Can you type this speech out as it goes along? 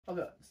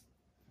Okay.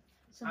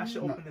 I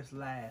should open this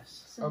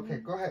last. Okay,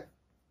 go ahead.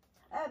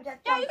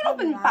 Yeah, you can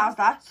open Bao's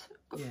last.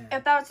 Yeah.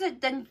 If that's it,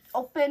 then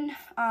open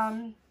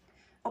mine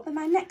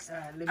next.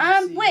 Alright,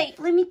 let me see. Wait,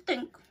 let me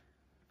think.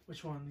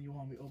 Which one do you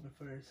want me to open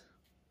first?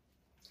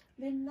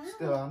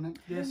 Still on it?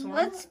 This one?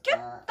 Let's get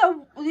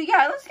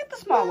let's get the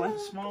small one.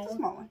 Small The one?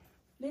 small one.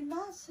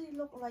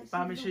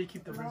 But make sure you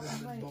keep the ring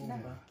in the bowl.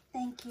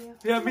 Thank you.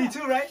 Yeah, me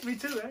too, right? Me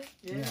too, right?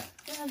 Yeah.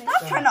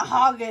 Stop trying to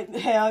hog it.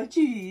 Hell,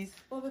 jeez.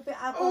 Oh,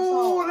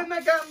 then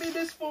I got me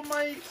this for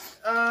my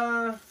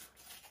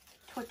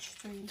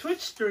Twitch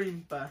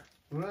stream. pa.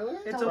 Really?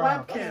 It's a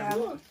Wow, webcam. that's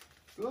Good.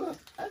 Good.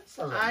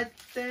 Excellent. I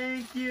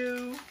thank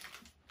you.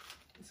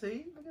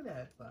 See, look at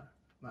that, pa.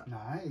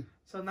 Nice.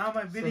 So now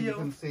my So you video.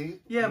 can see.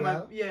 Yeah,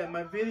 well.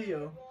 my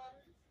video.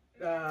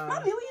 Mommy,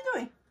 what are you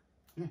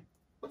doing?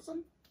 What's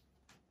on?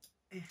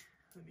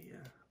 Let me.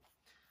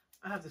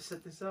 I have to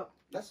set this up.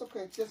 That's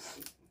okay.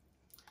 Just.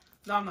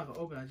 No, I'm not gonna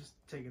open it. I'm just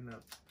taking the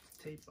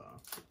tape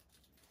off.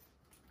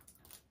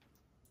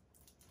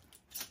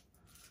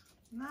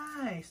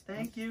 Nice,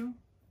 thank you.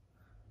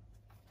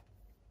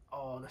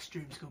 Oh, the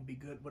stream's gonna be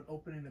good with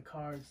opening the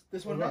cards.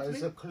 This one next Is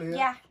week? it clear?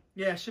 Yeah.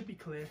 Yeah, it should be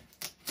clear.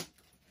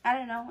 I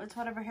don't know. It's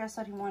whatever Hair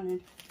said he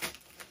wanted.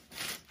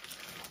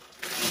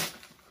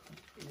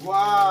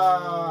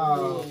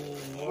 Wow.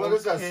 What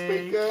is that,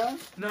 Okay. speaker?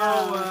 No,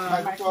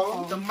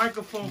 Microphone? the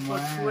microphone for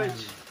Man,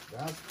 Twitch.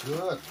 That's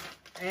good.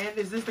 And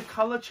is this the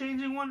color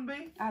changing one,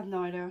 babe? I have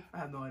no idea. I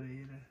have no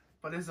idea either,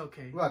 but it's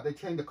okay. What, they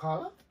changed the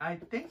color? I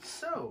think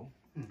so.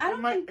 I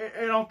don't think.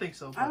 I don't think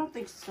so. I don't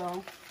think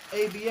so.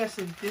 ABS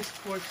and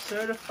Discord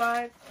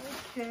certified.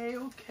 Okay,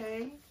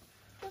 okay.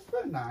 That's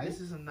very nice.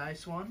 This is a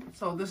nice one.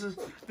 So this is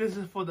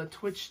for the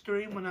Twitch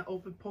stream when I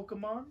open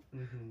Pokemon.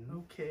 Mm-hmm.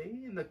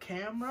 Okay, and the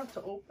camera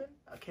to open.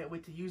 I can't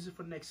wait to use it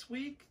for next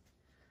week.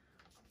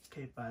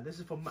 Okay, bye. This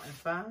is for my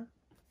bye.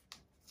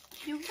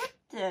 You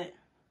ripped it.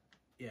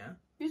 Yeah.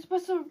 You're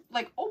supposed to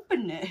like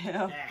open it.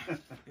 Yeah.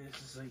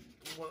 This is like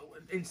what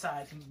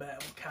inside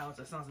counts.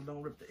 That sounds like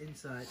don't rip the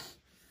inside.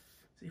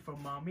 See,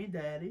 from mommy,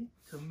 daddy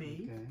to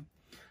me. Okay.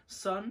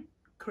 Son,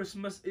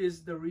 Christmas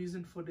is the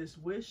reason for this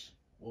wish.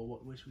 Well,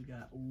 what wish we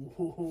got?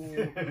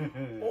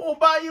 Oh,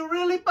 ba, you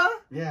really, ba?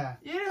 Yeah.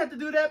 You didn't have to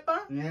do that,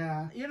 ba?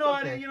 Yeah. You know,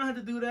 okay. you don't have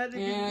to do that.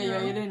 Yeah,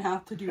 you didn't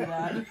have to do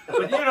that.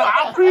 But you know,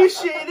 I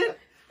appreciate it.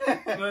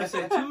 I'm gonna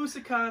say to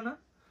Sakana,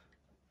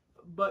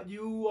 but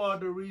you are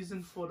the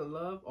reason for the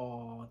love.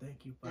 Oh,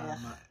 thank you, ba.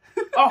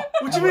 Yeah. Oh,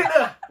 what you mean?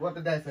 What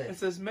did I say? It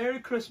says Merry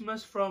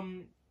Christmas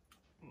from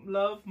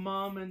love,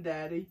 mom and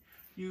daddy.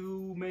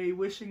 You may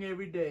wishing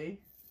every day,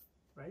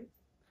 right?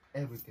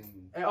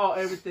 Everything. Oh,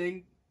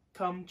 everything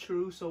come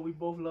true. So we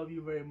both love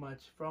you very much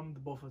from the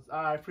both of us.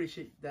 I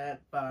appreciate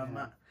that, ba.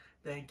 Yeah.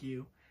 Thank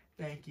you,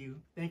 thank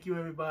you, thank you,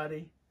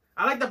 everybody.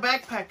 I like the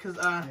backpack because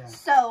Yeah.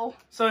 so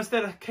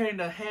instead of carrying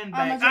the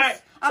handbag,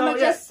 I'm gonna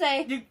just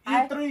say you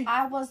three.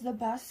 I was the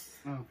best.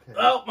 Okay.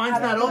 Oh, mine's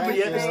not Thank over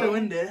yet. you. It's still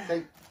in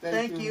there.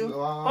 Thank you.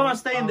 Hold on,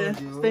 stay in there.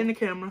 Stay in the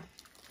camera.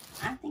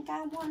 I think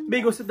I won.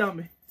 Big, go sit down,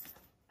 me.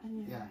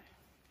 Yeah.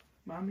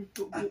 Mommy,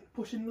 go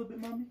push in a little bit,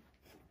 mommy.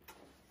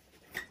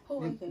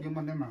 You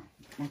want them out.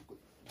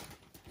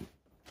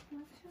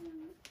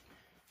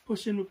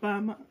 Push in with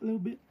a little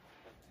bit.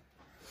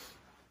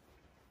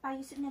 Bye,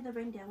 you sit near the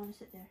reindeer. I want to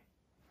sit there.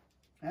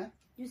 Huh?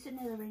 You sit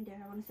near the reindeer.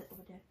 I want to sit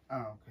over there.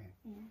 Oh, okay.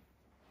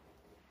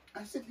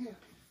 Yeah. I sit here.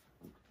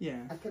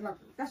 Yeah. I cannot.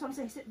 That's what I'm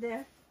saying. Sit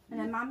there. And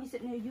then mommy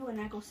sit near you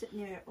and I go sit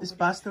near over Is there.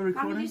 Pa still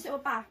recording? Mommy, you sit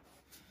with Pa.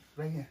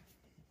 Right here.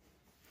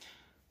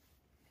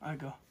 I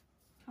go.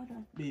 Hold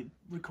on. Babe,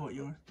 record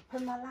yours.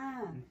 Put my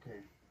line. Okay.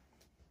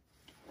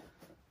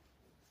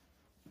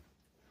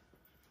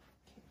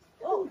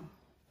 Oh.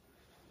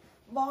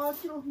 Ball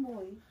through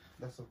more.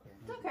 That's okay.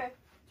 It's okay.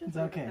 Just It's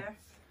leave it okay.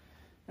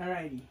 there.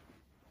 Alrighty.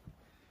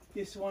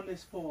 This one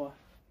is for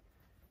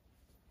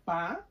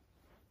Pa.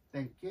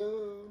 Thank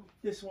you.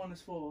 This one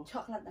is for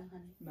Chocolate and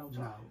honey. no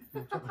No.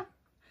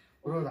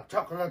 chocolate.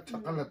 Chocolate.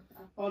 Chocolate.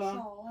 Hold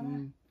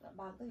on.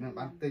 Nè,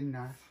 bạn tin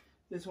nè.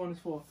 This one is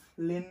for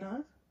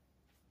Lena.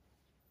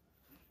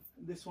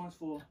 This one's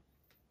for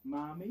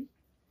Mommy.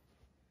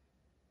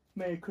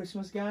 Merry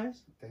Christmas,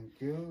 guys. Thank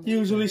you.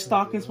 Usually Thank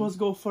stocking's you. supposed to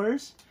go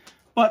first.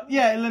 But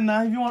yeah,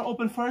 Elena, if you want to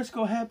open first,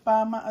 go ahead.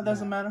 It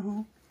doesn't matter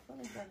who.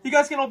 You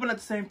guys can open at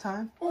the same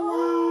time.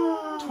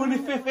 Wow.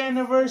 25th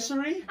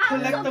anniversary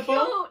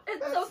collectible.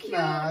 It's so That's cute.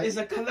 nice. Is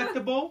a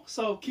collectible,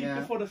 so keep Yeah.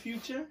 it for the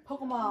future.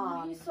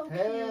 Pokemon. He's so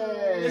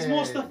Hey. There's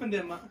more stuff in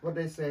there, ma. What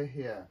they say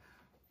here?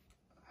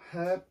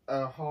 Have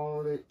a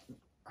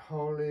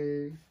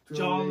jolly,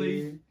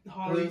 Jolly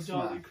Christmas.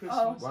 Jolly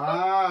Christmas.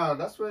 Wow,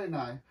 that's very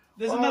nice.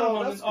 There's another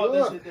one. That's Oh,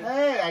 there's good. it there.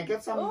 Hey, I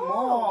get some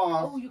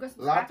more. you got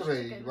some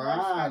Lottery.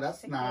 Wow,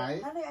 that's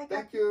nice.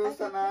 Thank you,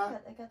 Sana.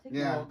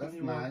 Yeah, welcome, that's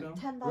you're nice.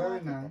 welcome.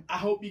 Very nice. I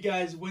hope you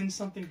guys win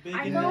something big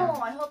I in know.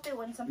 there. I hope they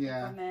win something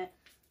Yeah. from it.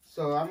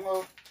 So I'm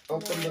gonna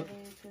open the.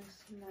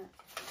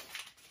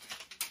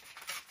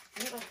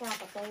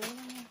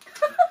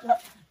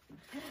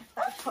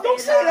 Don't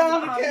say that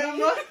on the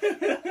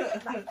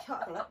camera.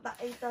 Chocolate,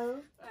 that is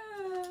those.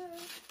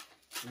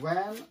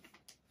 when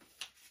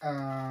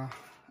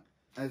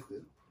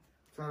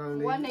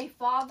When a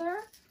father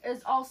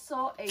is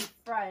also a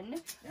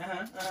friend,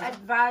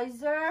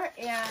 advisor,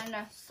 and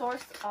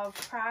source of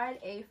pride,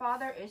 a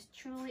father is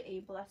truly a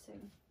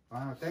blessing.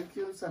 Wow, thank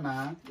you,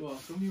 Sana. You're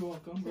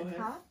welcome. Go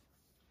ahead.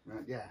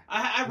 Yeah.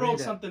 I wrote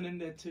something in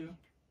there too.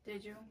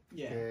 Did you?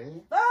 Yeah.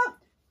 Okay. Oh!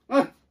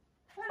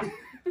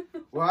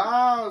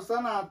 Wow,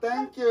 Sana,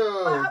 thank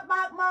you.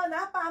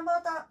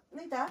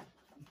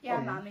 Yeah,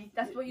 mommy.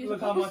 That's what you're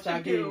Look how supposed much I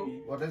to gave do.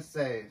 you. What it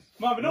say?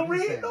 Mommy, don't What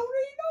does it read. say? Don't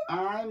read.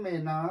 I may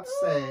not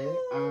say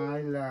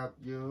I love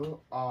you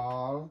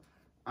all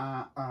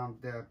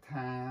the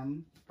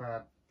time,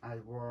 but I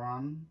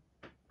want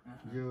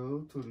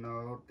you to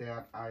know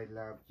that I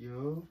love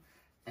you,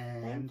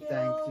 and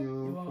thank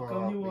you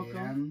for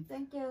being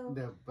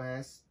the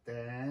best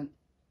that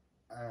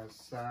a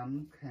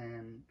son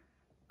can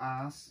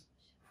ask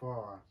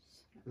for.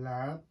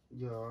 Love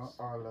you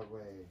all the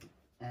way,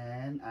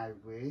 and I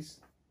wish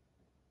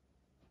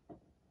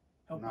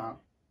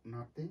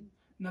nothing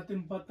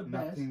but the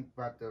best. Nothing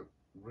but the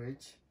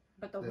rich.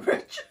 But the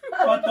rich.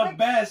 But the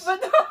best.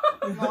 But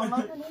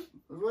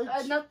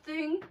Rich.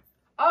 nothing.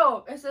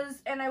 Oh, it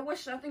says, and I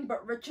wish nothing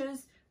but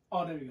riches.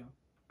 Oh, there you go.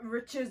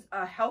 Riches,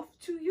 health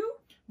to you.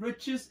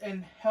 Riches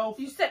and health.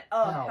 You said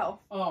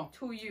health. Oh,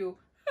 to you.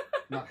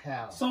 Not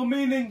health. so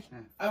meaning,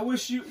 I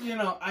wish you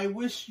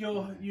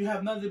you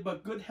have nothing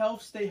but good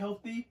health, stay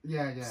healthy,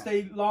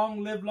 stay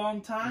long, live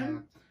long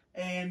time,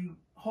 and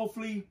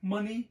hopefully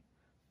money,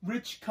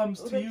 rich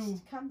comes to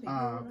you.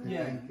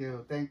 Okay,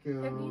 thank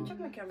you,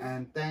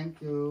 and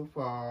thank you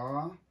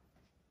for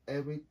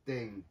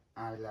everything.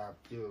 I love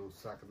you,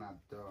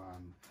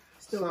 Saknadon.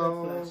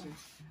 So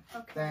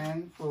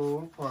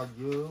thankful for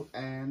you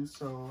and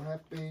so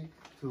happy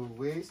to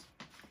wish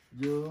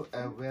you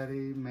a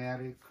very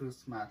Merry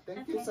Christmas.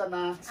 Thank you,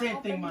 Sana.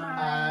 Same thing, Mom.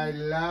 I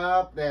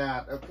love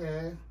that.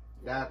 Okay,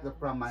 that's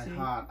from my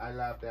heart. I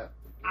love that.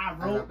 I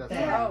wrote that.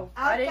 Oh,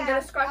 I didn't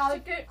get a scratch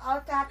ticket.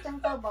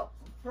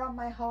 From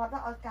my heart,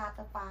 I'll got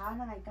the file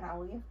and I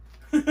grow you.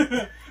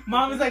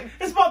 Mom is like,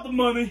 it's about the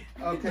money.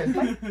 Okay.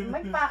 Thank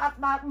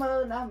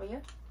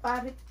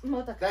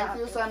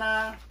you,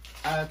 Sana.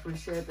 I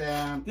appreciate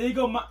that. There you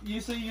go.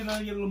 You see, your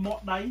little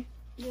mock die.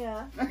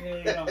 Yeah. There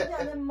you go.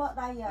 Okay.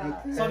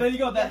 So there you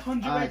go. That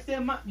 100 right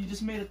there, Ma, you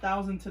just made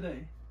 1,000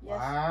 today. Yes.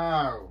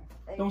 Wow.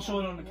 Don't show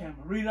it on the camera.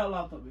 Read it out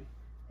loud, Toby.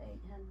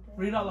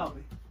 Read it out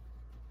loud.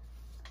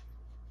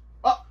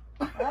 Oh.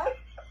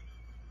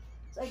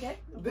 Okay.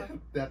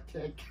 That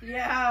check.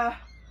 Yeah.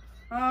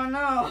 Oh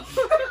no.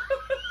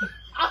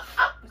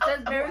 It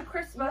says Merry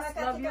Christmas,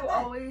 love you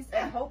always,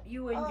 and hope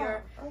you and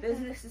your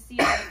business succeed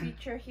in the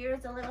future.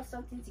 Here's a little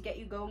something to get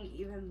you going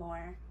even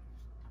more.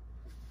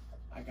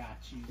 I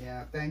got you.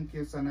 Yeah, thank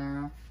you,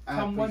 Sana.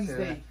 Come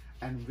Wednesday. It.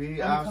 And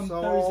we are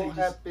so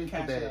happy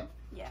today.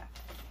 Yeah.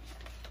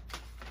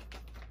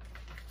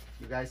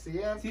 You guys see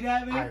it? See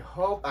that, man? I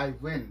hope I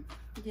win.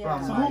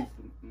 Yeah.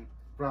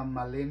 From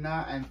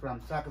Malina and from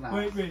Sakna.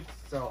 Wait.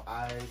 So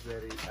I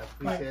very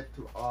appreciate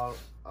to all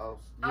of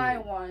you. I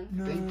won.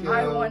 Thank you.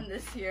 I won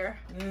this year.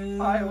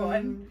 I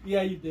won.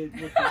 Yeah, you did.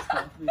 With this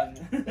stuff. Yeah.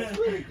 That's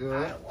really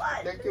good.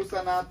 Thank you,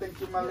 Sana. Thank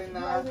you,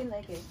 Malina.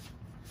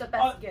 The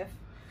best gift.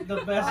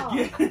 The best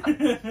gift.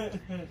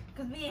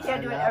 Because me and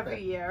Dad do it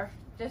every year,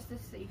 just to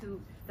see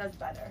who does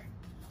better.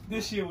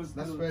 This year was.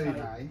 That's very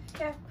nice.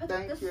 Yeah, put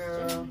Thank this you.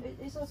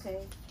 It's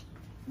okay.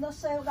 No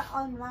sale that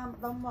on lamb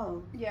don't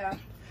know. Yeah.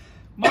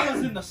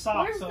 Mama's in the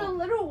socks. Where's so. the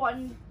little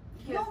one?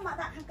 No, mà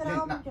đặt cái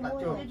đó.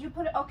 Did you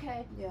put it?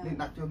 Okay. Yeah.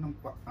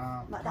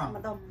 Mà đặt.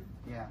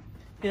 Yeah.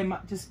 Yeah, Ma,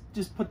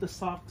 just put the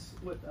socks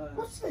with.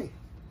 What's it?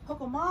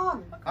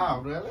 Pokemon.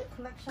 Oh, really?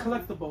 Collection.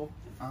 Collectible.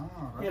 Oh,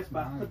 that's Yes,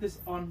 but nice. put this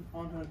on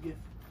her gift.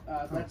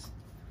 That's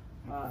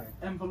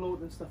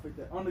envelope and stuff like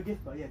that. On the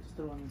gift, but yeah, just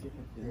throw on the gift.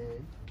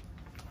 Okay.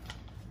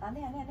 Này,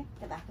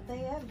 cái đặt cái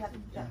tê á, đặt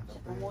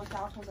mua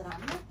cao không giờ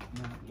lắm.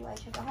 You ai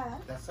check hả?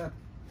 That's it.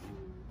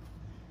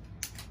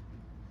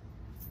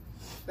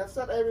 That's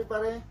it,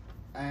 everybody.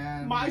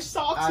 And My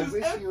socks I is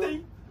wish empty.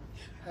 you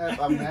have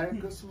a Merry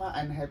Christmas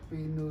and Happy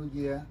New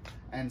Year.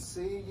 And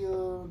see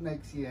you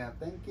next year.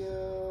 Thank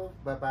you.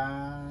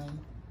 Bye-bye.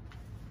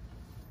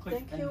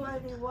 Thank you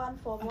everyone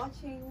for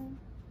watching.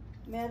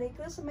 Merry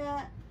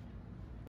Christmas.